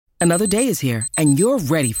Another day is here, and you're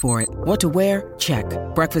ready for it. What to wear? Check.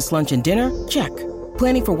 Breakfast, lunch, and dinner? Check.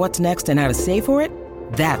 Planning for what's next and how to save for it?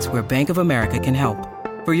 That's where Bank of America can help.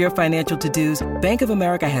 For your financial to-dos, Bank of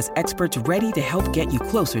America has experts ready to help get you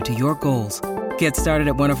closer to your goals. Get started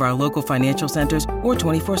at one of our local financial centers or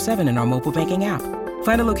 24/7 in our mobile banking app.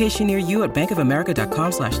 Find a location near you at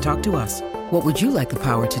bankofamerica.com/talktous. What would you like the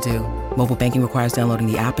power to do? Mobile banking requires downloading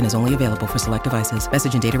the app and is only available for select devices.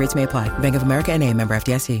 Message and data rates may apply. Bank of America N.A., member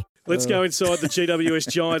FDIC. Let's go inside the GWS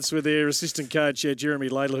Giants with their assistant coach, Jeremy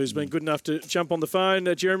Laidler, who's been good enough to jump on the phone.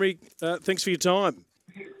 Jeremy, thanks for your time.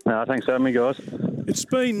 Thanks for having me, guys. It's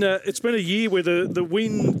been a year where the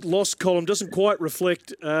win-loss column doesn't quite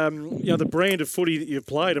reflect the brand of footy that you've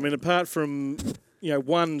played. I mean, apart from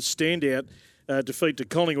one standout defeat to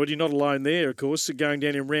Collingwood, you're not alone there, of course, going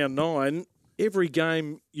down in round 9. Every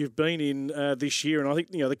game you've been in this year, and I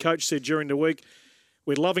think the coach said during the week,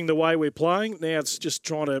 we're loving the way we're playing. Now it's just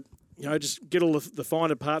trying to just get all the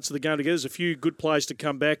finer parts of the game together. There's a few good players to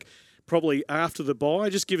come back probably after the bye.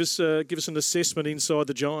 Just give us an assessment inside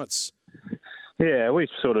the Giants. Yeah, we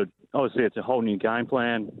obviously it's a whole new game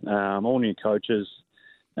plan, all new coaches,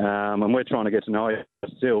 and we're trying to get to know it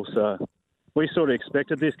still. So we sort of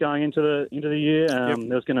expected this going into the year.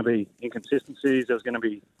 There's going to be inconsistencies. There's going to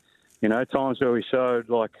be times where we showed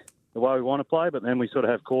like the way we want to play, but then we sort of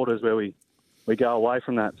have quarters where we go away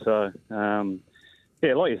from that. So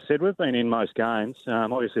like you said, we've been in most games.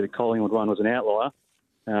 Obviously the Collingwood one was an outlier.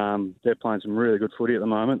 They're playing some really good footy at the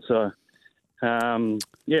moment. So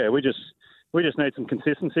we just need some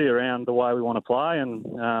consistency around the way we want to play. And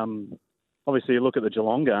obviously you look at the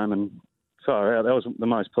Geelong game and that was the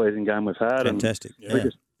most pleasing game we've had. Fantastic.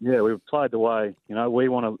 And we've played the way, we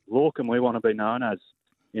want to look and we want to be known as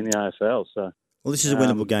in the AFL. So this is a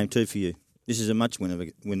winnable game too for you. This is a much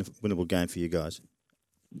winnable game for you guys.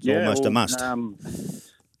 It's almost a must.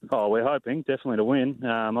 We're hoping definitely to win.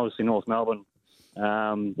 Obviously North Melbourne,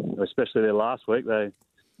 especially their last week, they're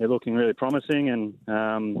looking really promising, and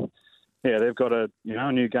they've got a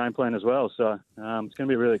new game plan as well. So it's going to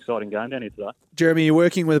be a really exciting game down here today. Jeremy, you're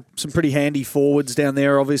working with some pretty handy forwards down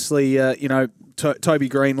there. Obviously, Toby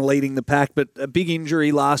Green leading the pack, but a big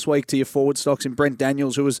injury last week to your forward stocks in Brent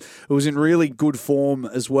Daniels, who was in really good form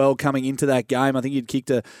as well coming into that game. I think he'd kicked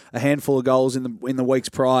a handful of goals in the weeks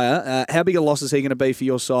prior. How big a loss is he going to be for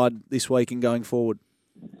your side this week and going forward?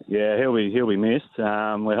 Yeah, he'll be missed.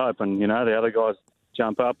 We're hoping the other guys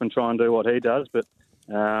jump up and try and do what he does, but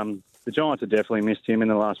the Giants have definitely missed him in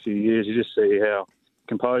the last few years. You just see how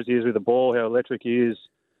composed he is with the ball, how electric he is,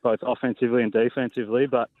 both offensively and defensively.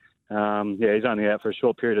 But he's only out for a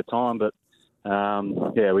short period of time. But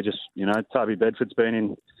we just Toby Bedford's been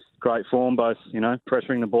in great form, both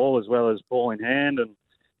pressuring the ball as well as ball in hand, and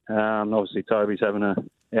obviously Toby's having an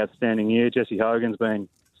outstanding year. Jesse Hogan's been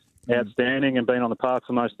outstanding and been on the park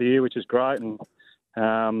for most of the year, which is great. And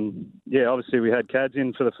obviously we had Cads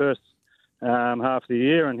in for the first half of the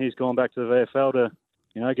year, and he's gone back to the VFL to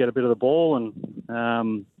get a bit of the ball,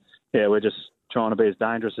 and we're just trying to be as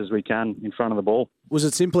dangerous as we can in front of the ball. Was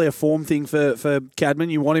it simply a form thing for Cadman?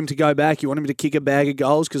 You want him to go back, you want him to kick a bag of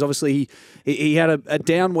goals, because obviously he had a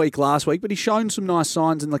down week last week, but he's shown some nice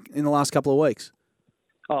signs in the last couple of weeks.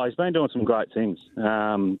 He's been doing some great things.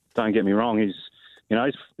 Don't get me wrong, he's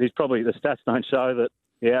probably, the stats don't show that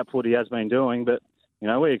the output he has been doing, but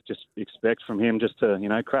we just expect from him just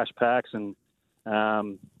to crash packs and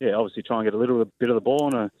obviously try and get a little bit of the ball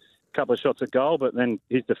and a couple of shots at goal, but then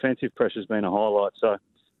his defensive pressure's been a highlight. So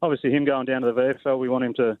obviously him going down to the VFL, we want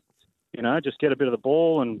him to just get a bit of the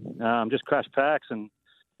ball and just crash packs, and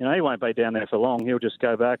he won't be down there for long. He'll just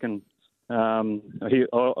go back, and I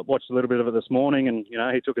watched a little bit of it this morning, and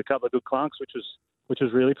he took a couple of good clunks, which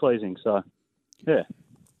was really pleasing. So yeah.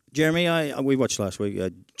 Jeremy, we watched last week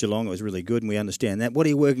Geelong. It was really good, and we understand that. What are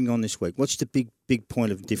you working on this week? What's the big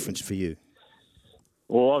point of difference for you?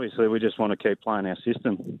 Well, obviously, we just want to keep playing our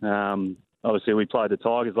system. Obviously, we played the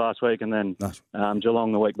Tigers last week and then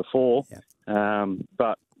Geelong the week before. Yeah.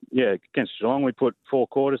 But, against Geelong, we put 4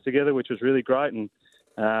 quarters together, which was really great. And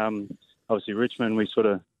obviously, Richmond, we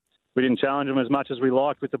didn't challenge them as much as we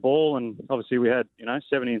liked with the ball. And obviously, we had,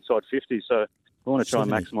 70 inside 50. So we want to try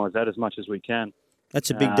and maximise that as much as we can. That's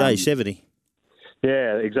a big day, 70.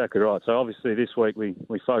 Yeah, exactly right. So obviously this week we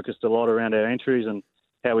focused a lot around our entries and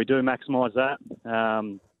how we do maximise that.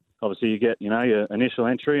 Obviously you get your initial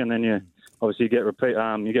entry, and then you get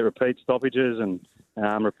repeat stoppages and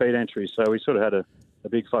repeat entries. So we sort of had a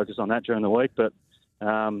big focus on that during the week. But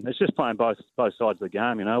it's just playing both sides of the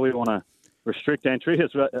game. We want to restrict entry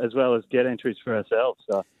as well as get entries for ourselves.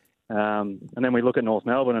 So and then we look at North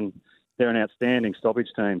Melbourne, and they're an outstanding stoppage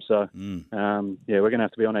team. So, we're going to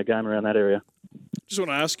have to be on our game around that area. Just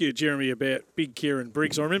want to ask you, Jeremy, about Big Kieran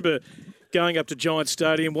Briggs. I remember going up to Giant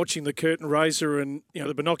Stadium, watching the curtain raiser, and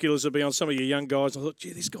the binoculars would be on some of your young guys. I thought,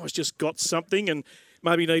 gee, this guy's just got something, and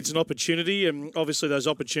maybe needs an opportunity. And obviously, those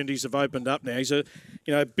opportunities have opened up now. He's a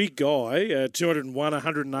big guy, 201,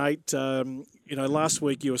 108. Last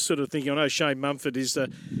week you were sort of thinking, I know Shane Mumford is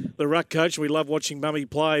the ruck coach, and we love watching Mummy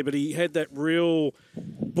play, but he had that real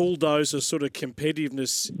bulldozer sort of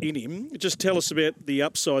competitiveness in him. Just tell us about the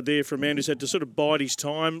upside there for a man who's had to sort of bide his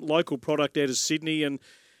time, local product out of Sydney, and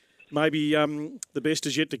maybe the best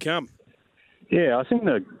is yet to come. Yeah, I think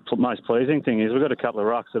the most pleasing thing is we've got a couple of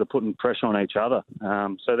rucks that are putting pressure on each other.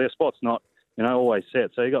 So their spot's not, always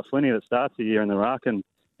set. So you got Flinny that starts the year in the ruck, and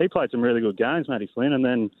he played some really good games, Matty Flynn, and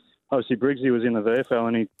then obviously Briggsy was in the VFL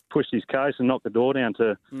and he pushed his case and knocked the door down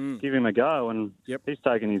to give him a go, and he's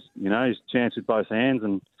taken his chance with both hands.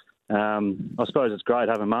 And I suppose it's great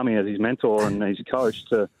having Mummy as his mentor and his coach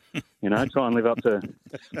to, try and live up to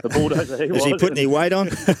the bulldozer he was. Has he put any weight on?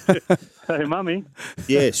 Hey, Mummy.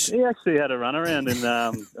 Yes. He actually had a run around in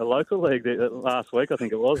a local league last week, I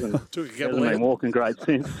think it was, and Took a hasn't been walking great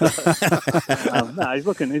since. No, he's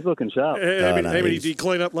looking sharp. How many did he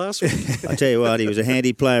clean up last week? I tell you what, he was a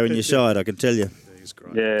handy player in your side, I can tell you. He's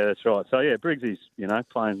great. Yeah, that's right. So, Briggsy's,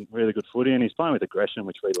 playing really good footy, and he's playing with aggression,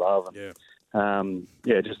 which we love. And,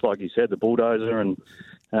 just like you said, the bulldozer, and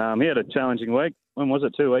he had a challenging week. When was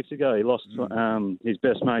it? 2 weeks ago. He lost his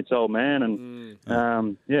best mate's old man,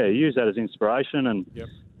 and he used that as inspiration.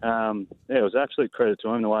 And it was absolute credit to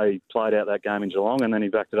him the way he played out that game in Geelong, and then he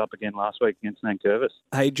backed it up again last week against Nankervis.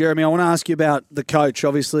 Hey, Jeremy, I want to ask you about the coach.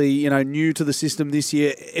 Obviously, new to the system this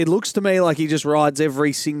year. It looks to me like he just rides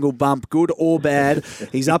every single bump, good or bad.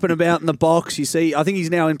 He's up and about in the box. You see, I think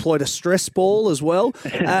he's now employed a stress ball as well.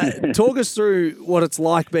 Talk us through what it's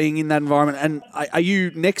like being in that environment. And are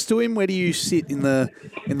you next to him? Where do you sit in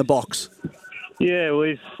the box? Yeah,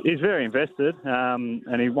 well, he's very invested,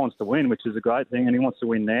 and he wants to win, which is a great thing, and he wants to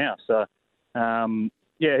win now. So,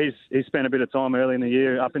 he's spent a bit of time early in the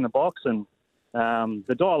year up in the box, and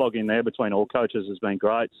the dialogue in there between all coaches has been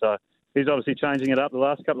great. So he's obviously changing it up the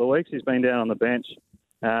last couple of weeks. He's been down on the bench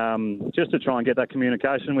just to try and get that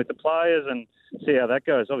communication with the players and see how that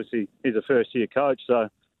goes. Obviously, he's a first-year coach, so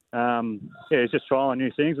he's just trying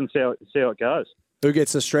new things and see how it goes. Who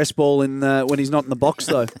gets the stress ball when he's not in the box,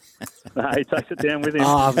 though? He takes it down with him.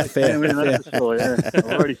 Fair. That's for sure, yeah. I've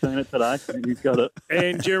already seen it today. He's got it.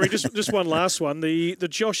 And, Jeremy, just one last one. The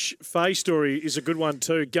Josh Fay story is a good one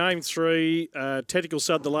too. Game 3, tactical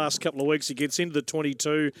sub the last couple of weeks. He gets into the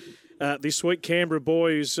 22 this week. Canberra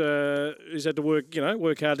boy who's had to work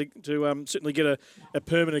hard to certainly get a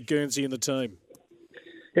permanent Guernsey in the team.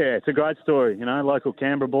 Yeah, it's a great story. Local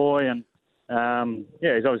Canberra boy, and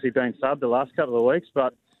he's obviously been subbed the last couple of weeks,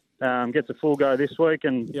 but gets a full go this week.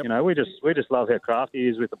 And we just love how crafty he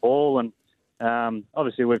is with the ball, and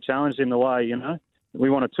obviously we've challenged him the way we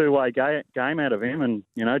want a two-way game out of him, and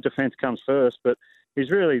defence comes first. But he's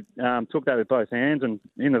really took that with both hands, and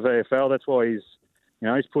in the VFL, that's why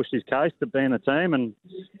he's pushed his case to be in the team, and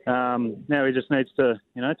now he just needs to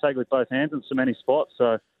take it with both hands in so many spots.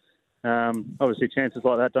 So obviously chances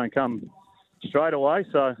like that don't come straight away,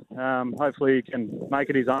 so hopefully he can make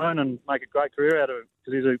it his own and make a great career out of it,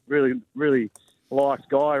 because he's a really, really liked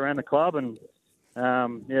guy around the club, and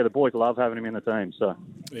the boys love having him in the team. So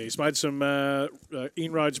he's made some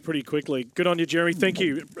inroads pretty quickly. Good on you, Jeremy. Thank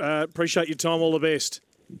you. Appreciate your time. All the best.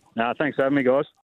 Thanks for having me, guys.